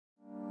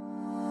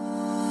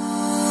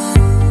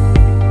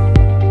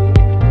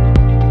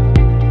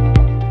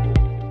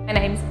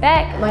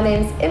Beck. My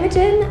name's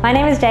Imogen. My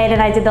name is Jade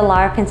and I did the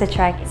Larapinta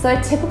trek. So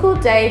a typical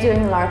day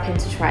doing the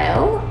Larapinta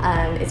trail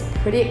is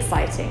pretty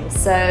exciting.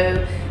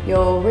 So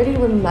you're really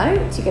remote,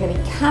 you're going to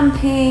be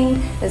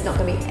camping, there's not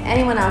going to be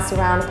anyone else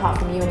around apart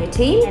from you and your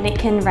team. And it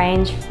can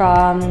range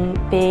from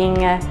being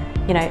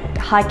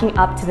hiking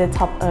up to the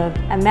top of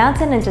a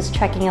mountain and just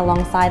trekking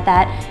alongside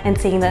that and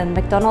seeing the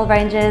McDonald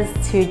ranges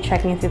to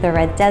trekking through the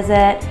Red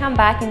Desert. Come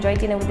back, enjoy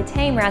dinner with the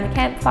team around the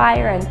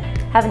campfire and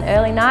have an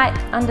early night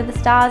under the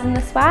stars in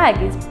the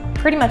swag is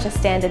pretty much a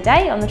standard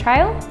day on the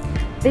trail.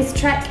 This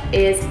trek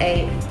is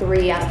a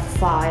 3 out of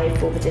 5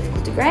 for the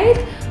difficulty grade.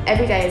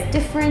 Every day is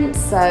different,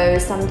 so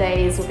some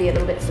days will be a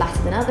little bit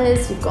flatter than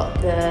others. You've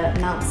got the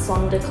Mount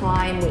Sonder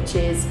climb, which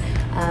is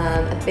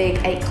a big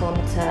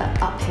 8-kilometer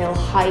uphill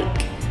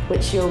hike,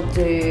 which you'll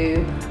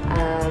do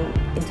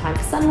in time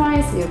for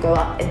sunrise, so you'll go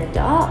up in the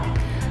dark,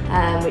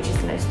 which is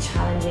the most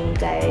challenging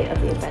day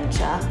of the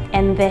adventure.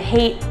 And the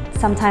heat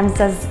sometimes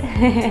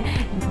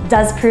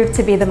does prove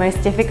to be the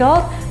most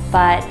difficult,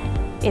 but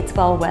it's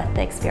well worth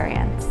the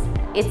experience.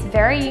 It's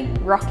very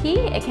rocky,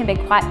 it can be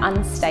quite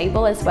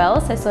unstable as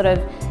well, so sort of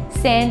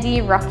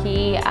sandy,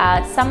 rocky.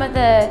 Some of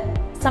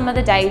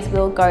the days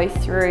we'll go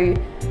through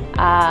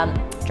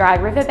dry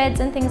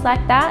riverbeds and things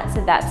like that,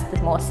 so that's the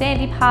more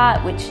sandy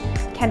part, which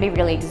can be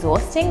really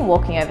exhausting,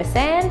 walking over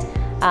sand.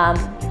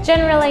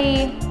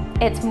 Generally,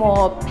 it's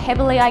more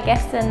pebbly, I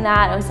guess, than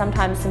that, or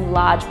sometimes some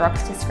large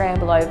rocks to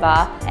scramble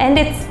over. And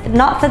it's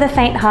not for the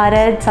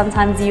faint-hearted.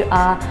 Sometimes you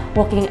are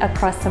walking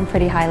across some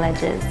pretty high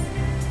ledges.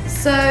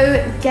 So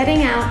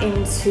getting out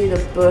into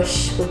the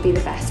bush would be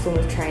the best form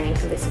of training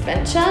for this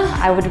adventure.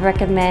 I would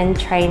recommend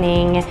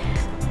training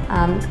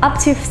up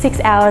to 6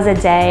 hours a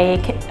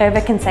day over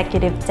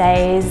consecutive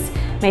days,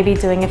 maybe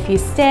doing a few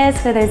stairs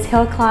for those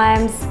hill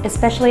climbs,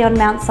 especially on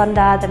Mount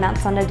Sonder, the Mount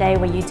Sonder day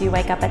where you do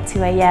wake up at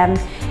 2 a.m.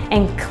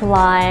 and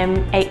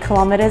climb 8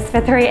 kilometers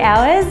for 3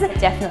 hours.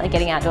 Definitely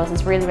getting outdoors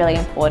is really, really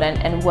important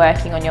and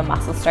working on your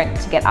muscle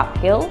strength to get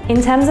uphill. In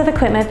terms of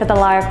equipment for the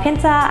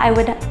Larapinta, I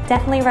would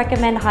definitely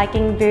recommend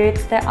hiking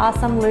boots. There are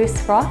some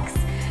loose rocks.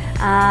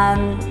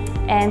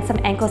 And some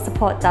ankle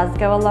support does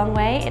go a long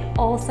way. It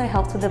also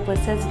helps with the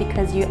blisters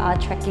because you are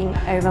trekking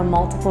over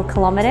multiple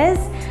kilometers.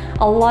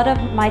 A lot of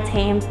my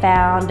team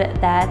found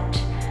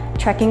that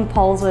trekking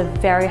poles were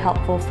very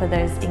helpful for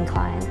those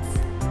inclines.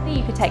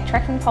 You could take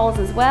trekking poles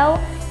as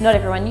well. Not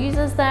everyone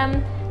uses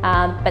them,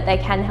 but they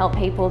can help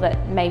people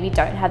that maybe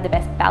don't have the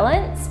best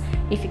balance.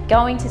 If you're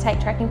going to take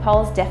trekking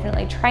poles,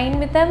 definitely train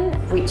with them.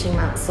 Reaching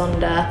Mount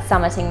Sonder.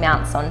 Summiting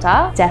Mount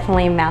Sonder.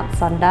 Definitely Mount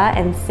Sonder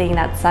and seeing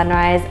that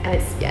sunrise. And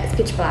it's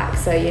pitch black,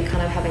 so you're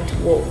kind of having to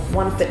walk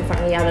one foot in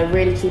front of the other,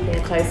 really keeping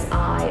a close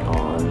eye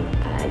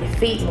on your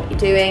feet and what you're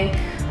doing.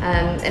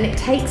 And it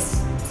takes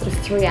sort of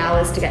 3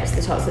 hours to get to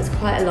the top, so it's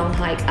quite a long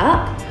hike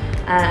up.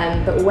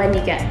 But when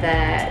you get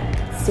there,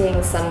 seeing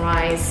the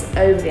sunrise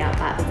over the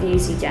outback, the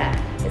views you get,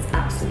 it's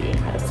absolutely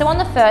incredible. So on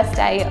the first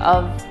day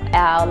of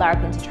our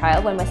Larapinta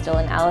trail, when we're still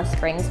in Alice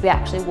Springs, we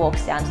actually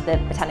walked down to the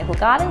Botanical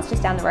Gardens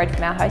just down the road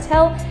from our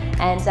hotel,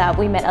 and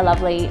we met a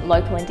lovely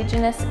local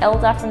Indigenous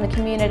elder from the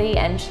community,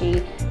 and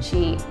she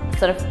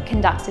sort of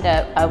conducted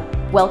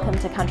a welcome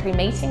to country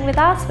meeting with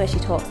us where she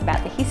talks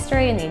about the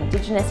history and the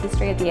Indigenous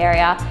history of the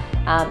area,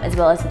 as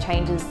well as the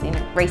changes in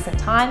recent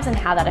times and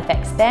how that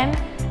affects them.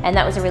 And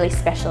that was a really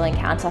special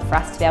encounter for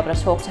us to be able to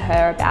talk to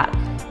her about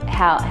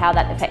how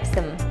that affects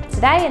them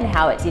today and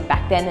how it did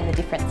back then and the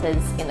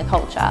differences in the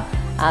culture.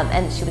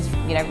 And she was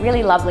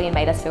really lovely and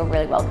made us feel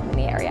really welcome in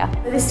the area.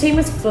 This team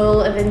was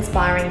full of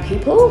inspiring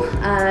people.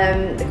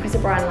 The Chris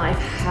O'Brien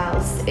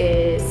Lifehouse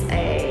is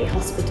a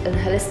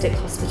holistic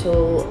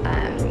hospital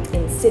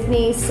in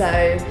Sydney, so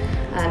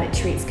it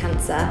treats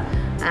cancer.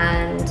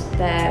 And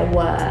there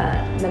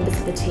were members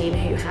of the team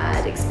who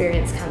had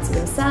experienced cancer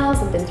themselves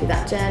and been through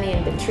that journey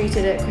and been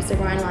treated at Chris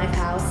O'Brien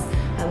Lifehouse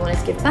and wanted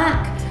to give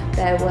back.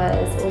 There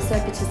was also a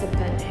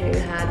participant who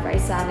had very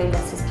sadly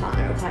lost his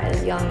partner at quite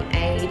a young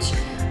age,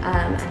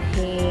 and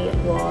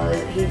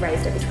he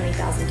raised over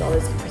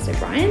 $20,000 for Chris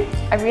O'Brien.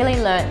 I really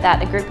learnt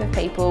that a group of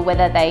people,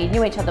 whether they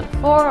knew each other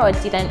before or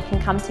didn't,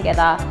 can come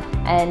together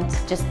and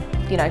just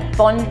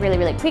bond really,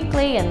 really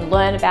quickly and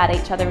learn about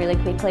each other really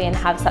quickly and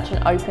have such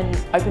an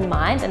open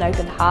mind and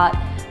open heart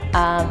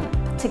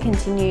to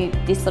continue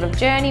this sort of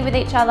journey with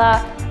each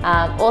other.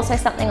 Also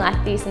something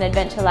like this, an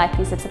adventure like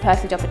this, it's a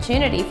perfect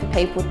opportunity for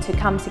people to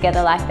come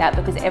together like that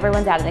because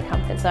everyone's out of their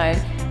comfort zone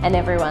and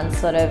everyone's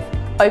sort of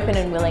open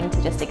and willing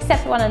to just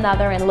accept one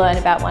another and learn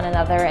about one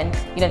another, and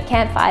the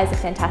campfire is a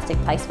fantastic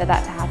place for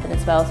that to happen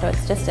as well. So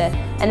it's just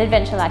an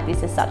adventure like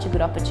this is such a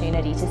good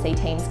opportunity to see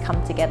teams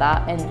come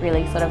together and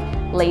really sort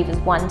of leave as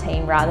one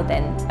team rather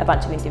than a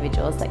bunch of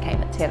individuals that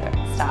came together at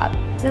the start.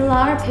 The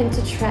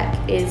Larapinta trek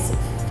is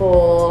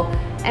for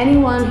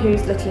anyone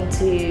who's looking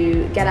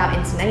to get out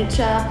into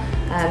nature,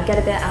 get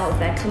a bit out of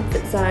their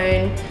comfort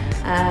zone.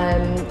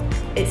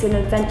 It's an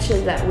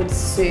adventure that would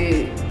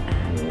suit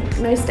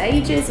most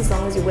ages as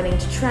long as you're willing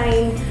to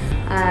train.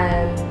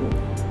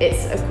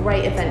 it's a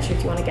great adventure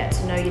if you want to get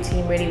to know your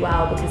team really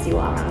well, because you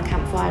are around the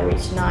campfire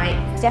each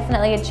night.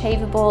 Definitely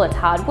achievable. It's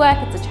hard work,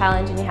 it's a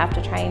challenge and you have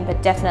to train,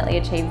 but definitely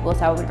achievable,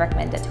 so I would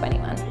recommend it to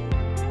anyone.